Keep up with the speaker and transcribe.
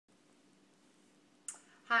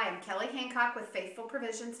Kelly Hancock with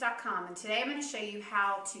FaithfulProvisions.com, and today I'm going to show you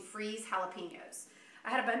how to freeze jalapenos.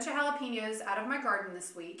 I had a bunch of jalapenos out of my garden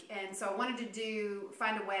this week, and so I wanted to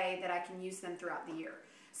find a way that I can use them throughout the year.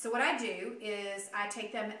 So what I do is I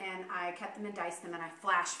take them and I cut them and dice them and I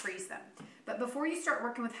flash freeze them. But before you start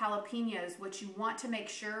working with jalapenos, what you want to make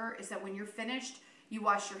sure is that when you're finished, you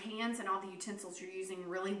wash your hands and all the utensils you're using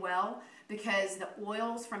really well, because the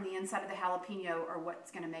oils from the inside of the jalapeno are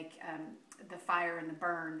what's going to make the fire and the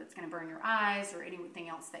burn that's going to burn your eyes or anything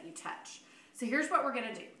else that you touch. So here's what we're going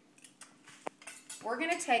to do. We're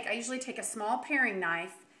going to I usually take a small paring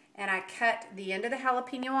knife and I cut the end of the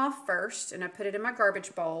jalapeno off first and I put it in my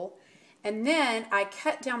garbage bowl. And then I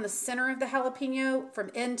cut down the center of the jalapeno from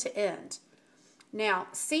end to end. Now,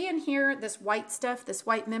 see in here this white stuff, this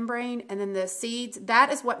white membrane, and then the seeds,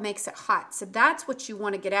 that is what makes it hot. So that's what you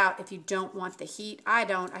want to get out if you don't want the heat. I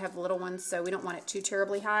don't. I have little ones, so we don't want it too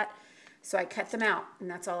terribly hot. So I cut them out, and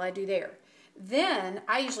that's all I do there. Then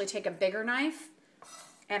I usually take a bigger knife,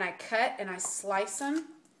 and I cut and I slice them.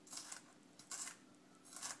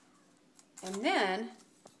 And then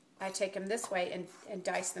I take them this way and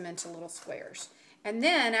dice them into little squares. And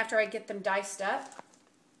then after I get them diced up,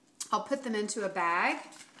 I'll put them into a bag.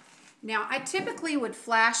 Now, I typically would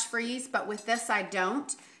flash freeze, but with this I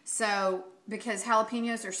don't. So, because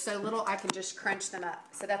jalapenos are so little, I can just crunch them up.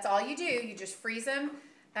 So that's all you do. You just freeze them,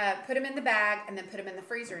 put them in the bag, and then put them in the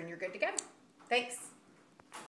freezer, and you're good to go. Thanks.